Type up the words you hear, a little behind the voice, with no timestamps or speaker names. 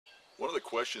One of the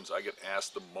questions I get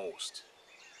asked the most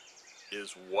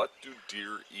is, what do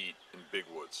deer eat in big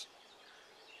woods?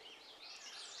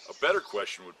 A better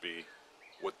question would be,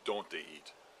 what don't they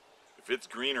eat? If it's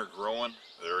green or growing,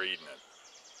 they're eating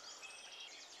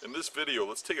it. In this video,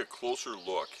 let's take a closer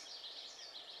look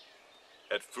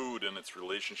at food and its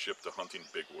relationship to hunting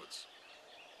big woods.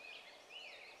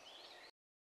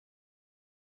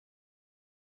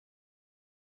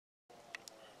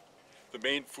 The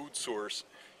main food source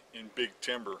in big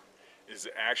timber is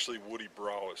actually woody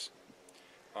browse.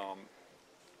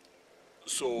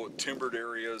 So timbered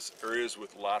areas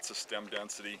with lots of stem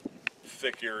density,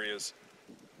 thick areas,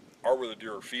 are where the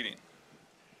deer are feeding.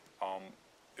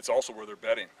 It's also where they're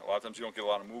bedding. A lot of times you don't get a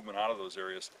lot of movement out of those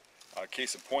areas.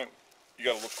 Case in point, you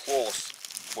got to look close,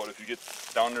 but if you get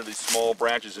down near these small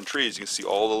branches and trees, you can see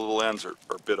all the little ends are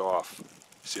bit off.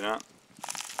 See that?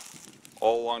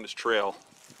 All along this trail,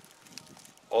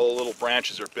 all the little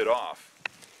branches are bit off.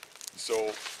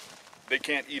 So they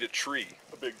can't eat a tree,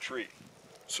 a big tree.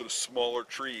 So the smaller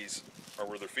trees are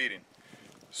where they're feeding.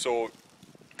 So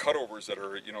cutovers that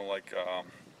are, like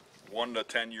 1 to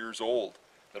 10 years old,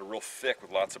 that are real thick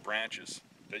with lots of branches,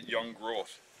 that young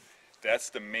growth, that's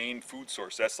the main food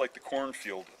source. That's like the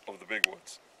cornfield of the big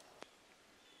woods.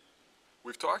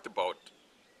 We've talked about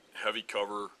heavy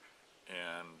cover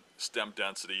and stem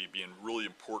density being really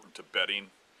important to bedding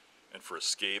and for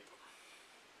escape.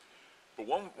 But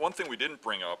one thing we didn't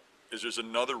bring up is there's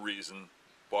another reason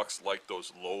bucks like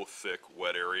those low, thick,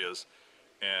 wet areas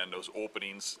and those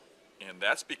openings, and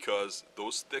that's because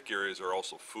those thick areas are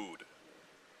also food.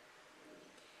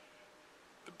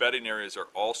 The bedding areas are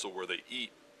also where they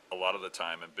eat a lot of the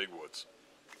time in big woods.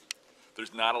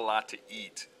 There's not a lot to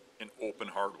eat in open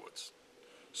hardwoods.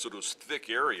 So those thick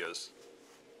areas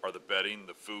are the bedding,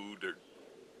 the food,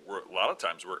 where a lot of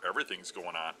times where everything's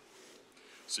going on.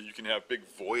 So you can have big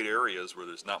void areas where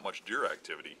there's not much deer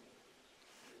activity.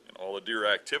 And all the deer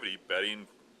activity, bedding,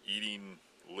 eating,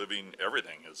 living,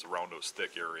 everything is around those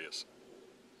thick areas.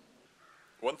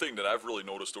 One thing that I've really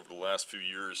noticed over the last few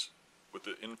years with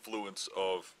the influence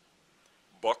of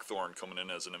buckthorn coming in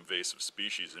as an invasive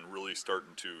species and really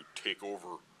starting to take over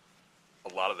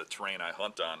a lot of the terrain I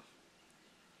hunt on,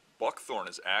 buckthorn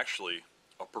is actually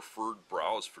a preferred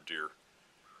browse for deer.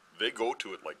 They go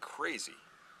to it like crazy.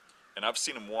 And I've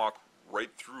seen them walk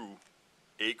right through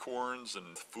acorns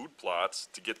and food plots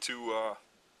to get to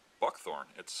buckthorn.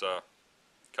 It's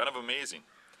kind of amazing.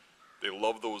 They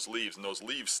love those leaves, and those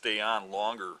leaves stay on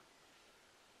longer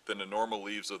than the normal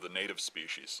leaves of the native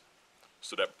species.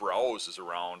 So that browse is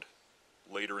around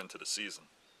later into the season.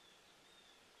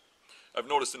 I've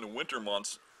noticed in the winter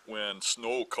months when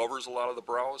snow covers a lot of the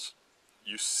browse,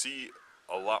 you see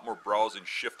a lot more browsing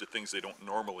shift to things they don't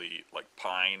normally eat, like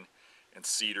pine and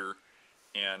cedar.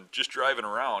 And just driving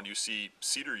around, you see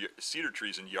cedar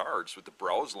trees in yards with the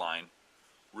browse line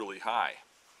really high.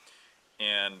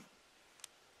 And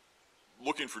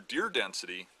looking for deer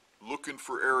density, looking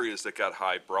for areas that got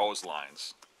high browse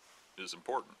lines is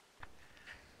important.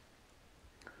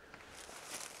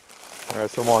 Alright,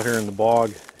 so I'm out here in the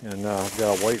bog, and I've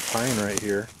got a white pine right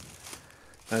here.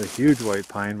 Not a huge white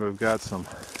pine, but we've got some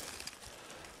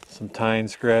tine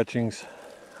scratchings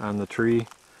on the tree.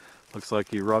 Looks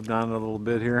like he rubbed on it a little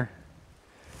bit here.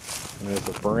 And there's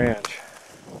a branch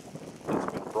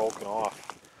that's been broken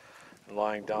off and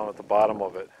lying down at the bottom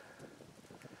of it.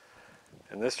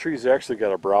 And this tree's actually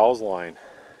got a browse line,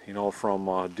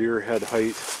 from deer head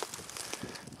height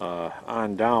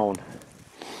on down.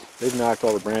 They've knocked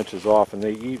all the branches off, and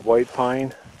they eat white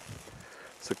pine.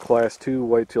 It's a class 2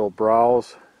 whitetail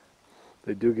browse.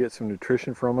 They do get some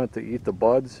nutrition from it. They eat the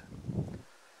buds.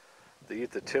 They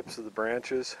eat the tips of the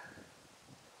branches.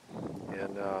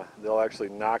 And they'll actually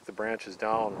knock the branches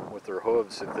down with their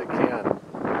hooves if they can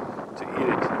to eat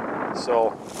it.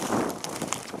 So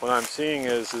what I'm seeing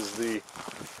is the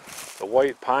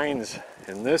white pines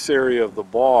in this area of the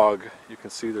bog. You can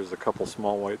see there's a couple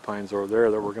small white pines over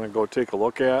there that we're going to go take a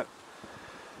look at.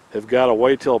 They've got a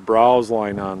whitetail browse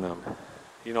line on them.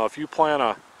 If you plant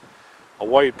a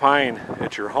white pine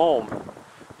at your home,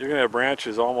 you're going to have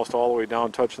branches almost all the way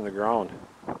down touching the ground.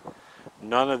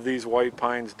 None of these white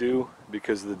pines do,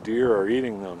 because the deer are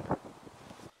eating them.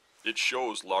 It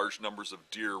shows large numbers of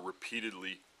deer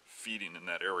repeatedly feeding in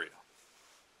that area.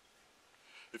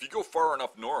 If you go far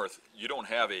enough north, you don't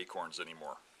have acorns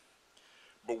anymore.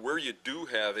 But where you do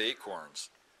have acorns,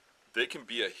 they can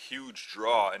be a huge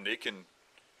draw, and they can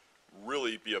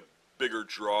really be a bigger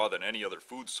draw than any other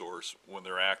food source when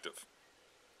they're active.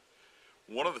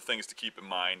 One of the things to keep in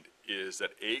mind is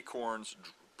that acorns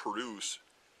produce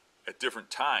at different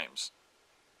times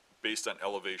based on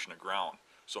elevation of ground.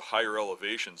 So higher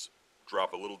elevations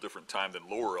drop a little different time than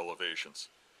lower elevations.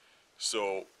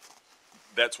 So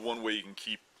that's one way you can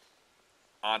keep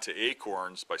onto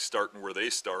acorns, by starting where they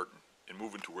start and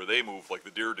moving to where they move like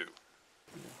the deer do.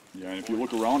 Yeah, and if you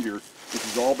look around here, this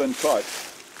has all been cut.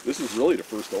 This is really the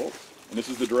first oak, and this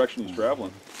is the direction he's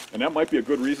traveling. And that might be a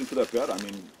good reason for that bed. I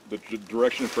mean, the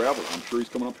direction of travel. I'm sure he's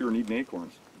coming up here and eating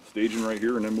acorns, staging right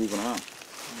here and then moving on.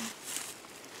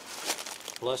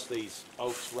 Plus these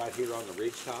oaks right here on the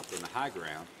ridge top and the high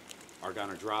ground are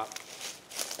gonna drop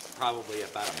probably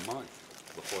about a month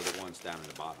before the ones down in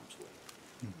the bottoms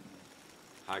will.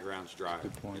 High ground's dry,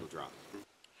 it'll drop.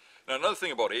 Now another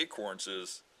thing about acorns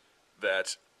is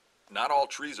that not all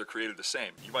trees are created the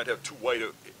same. You might have two white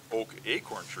oak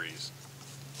acorn trees,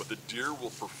 but the deer will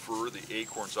prefer the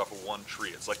acorns off of one tree.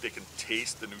 It's like they can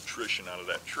taste the nutrition out of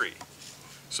that tree.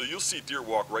 So you'll see deer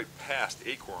walk right past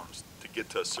acorns to get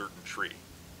to a certain tree.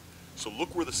 So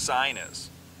look where the sign is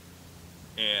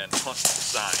and hunt the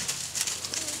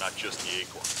sign, not just the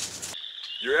acorns.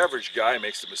 Your average guy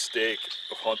makes the mistake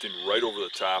of hunting right over the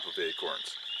top of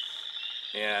acorns.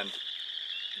 And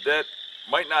that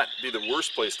might not be the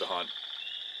worst place to hunt,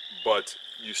 but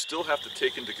you still have to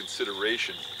take into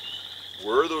consideration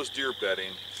where are those deer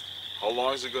bedding, how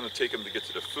long is it going to take them to get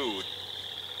to the food,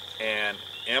 and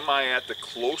am I at the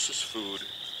closest food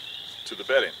to the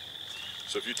bedding?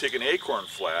 So if you take an acorn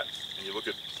flat and you look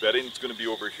at bedding, it's going to be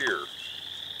over here.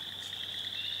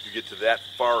 You get to that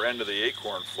far end of the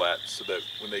acorn flat so that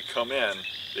when they come in,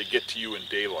 they get to you in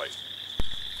daylight.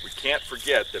 We can't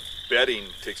forget that bedding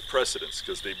takes precedence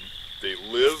because they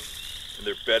live in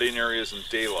their bedding areas in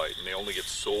daylight, and they only get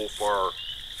so far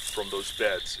from those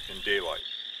beds in daylight.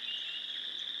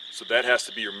 So that has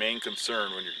to be your main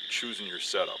concern when you're choosing your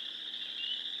setup.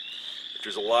 If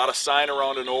there's a lot of sign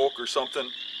around an oak or something,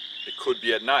 it could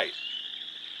be at night.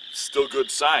 It's still good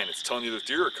sign. It's telling you the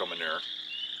deer are coming there.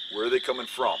 Where are they coming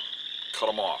from? Cut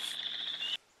them off.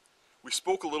 We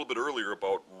spoke a little bit earlier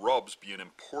about rubs being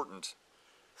important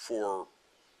for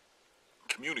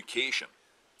communication,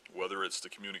 whether it's to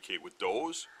communicate with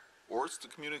does, or it's to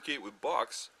communicate with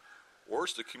bucks, or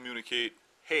it's to communicate,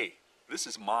 hey, this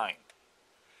is mine.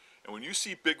 And when you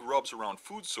see big rubs around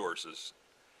food sources,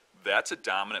 that's a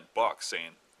dominant buck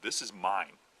saying, this is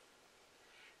mine.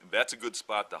 And that's a good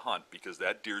spot to hunt because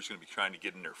that deer is going to be trying to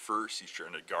get in there first. He's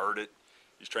trying to guard it.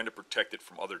 He's trying to protect it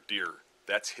from other deer.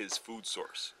 That's his food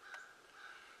source.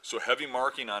 So heavy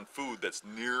marking on food that's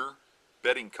near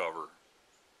bedding cover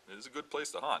is a good place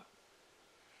to hunt.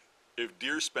 If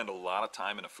deer spend a lot of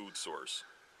time in a food source,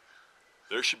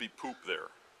 there should be poop there.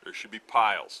 There should be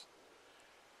piles.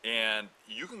 And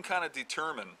you can kind of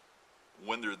determine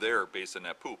when they're there based on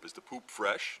that poop. Is the poop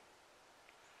fresh?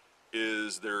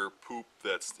 Is there poop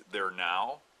that's there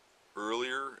now,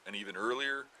 earlier, and even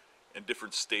earlier, in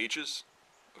different stages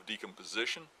of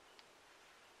decomposition?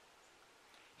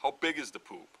 How big is the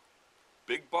poop?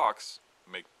 Big bucks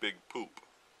make big poop.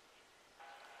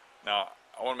 Now,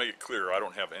 I want to make it clear, I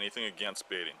don't have anything against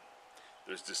baiting.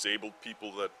 There's disabled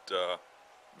people that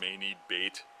may need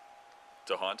bait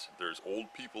to hunt. There's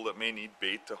old people that may need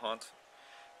bait to hunt.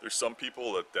 There's some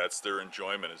people that's their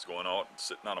enjoyment is going out and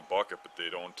sitting on a bucket, but they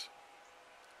don't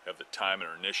have the time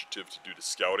or initiative to do the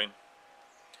scouting.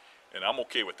 And I'm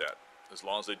okay with that, as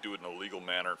long as they do it in a legal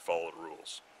manner and follow the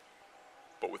rules.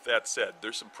 But with that said,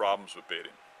 there's some problems with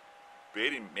baiting.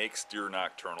 Baiting makes deer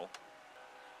nocturnal.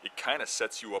 It kind of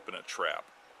sets you up in a trap.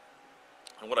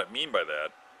 And what I mean by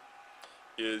that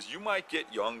is you might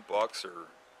get young bucks or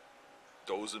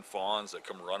does and fawns that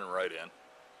come running right in.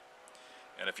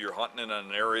 And if you're hunting in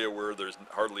an area where there's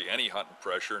hardly any hunting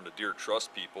pressure and the deer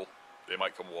trust people, they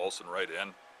might come waltzing right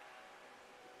in.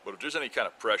 But if there's any kind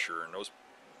of pressure and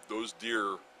those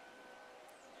deer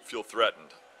feel threatened,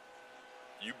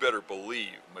 you better believe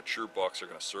mature bucks are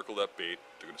going to circle that bait.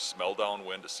 They're going to smell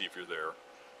downwind to see if you're there.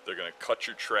 They're going to cut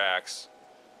your tracks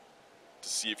to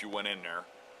see if you went in there.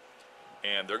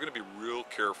 And they're going to be real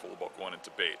careful about going into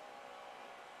bait.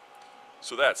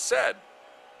 So that said,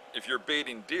 if you're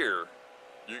baiting deer,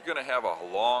 you're going to have a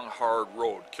long, hard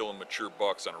road killing mature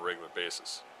bucks on a regular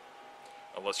basis,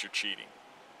 unless you're cheating.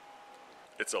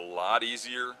 It's a lot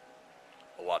easier,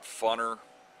 a lot funner,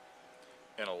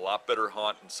 and a lot better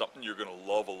hunt, and something you're going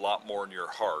to love a lot more in your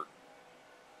heart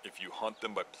if you hunt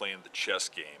them by playing the chess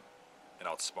game and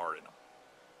outsmarting them,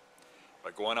 by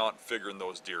going out and figuring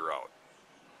those deer out.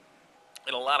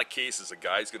 In a lot of cases, a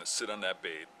guy's going to sit on that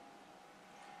bait,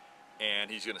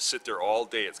 and he's going to sit there all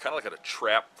day. It's kind of like a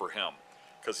trap for him,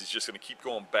 because he's just going to keep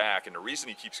going back, and the reason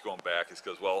he keeps going back is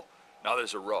because, well, now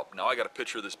there's a rub. Now I got to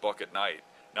picture this buck at night.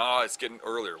 Now it's getting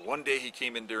earlier. One day he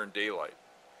came in during daylight.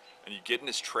 And you get in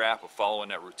this trap of following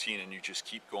that routine, and you just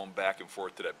keep going back and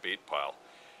forth to that bait pile,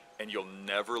 and you'll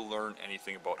never learn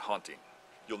anything about hunting.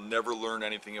 You'll never learn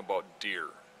anything about deer,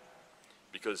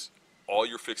 because all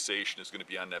your fixation is going to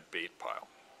be on that bait pile.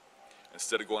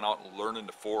 Instead of going out and learning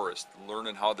the forest,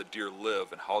 learning how the deer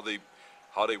live and how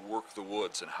they work the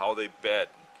woods and how they bed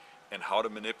and how to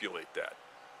manipulate that.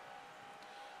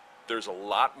 There's a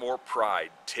lot more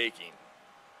pride taking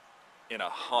in a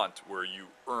hunt where you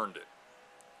earned it,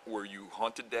 where you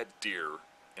hunted that deer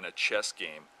in a chess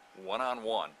game,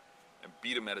 one-on-one, and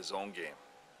beat him at his own game.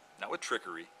 Not with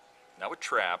trickery, not with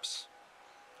traps,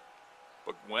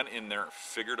 but went in there,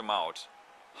 figured him out,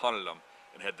 hunted him,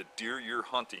 and had the deer you're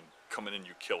hunting come in and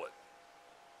you kill it.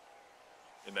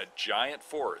 In that giant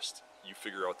forest, you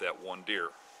figure out that one deer,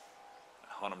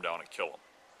 hunt him down and kill him.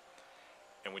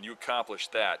 And when you accomplish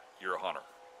that, you're a hunter.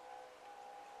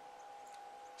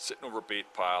 Sitting over a bait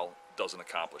pile doesn't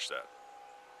accomplish that.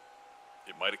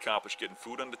 It might accomplish getting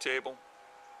food on the table.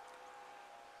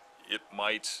 It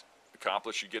might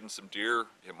accomplish you getting some deer.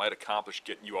 It might accomplish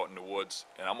getting you out in the woods,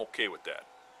 and I'm okay with that.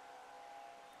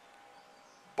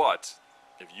 But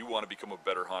if you want to become a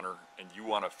better hunter and you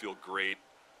want to feel great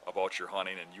about your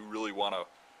hunting and you really want to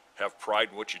have pride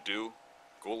in what you do,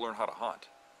 go learn how to hunt.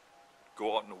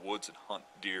 Go out in the woods and hunt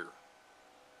deer.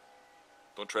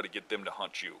 Don't try to get them to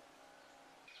hunt you.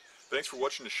 Thanks for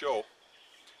watching the show.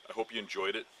 I hope you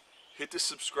enjoyed it. Hit the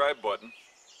subscribe button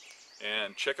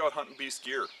and check out Hunting Beast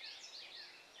gear.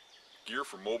 Gear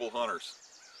for mobile hunters.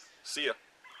 See ya.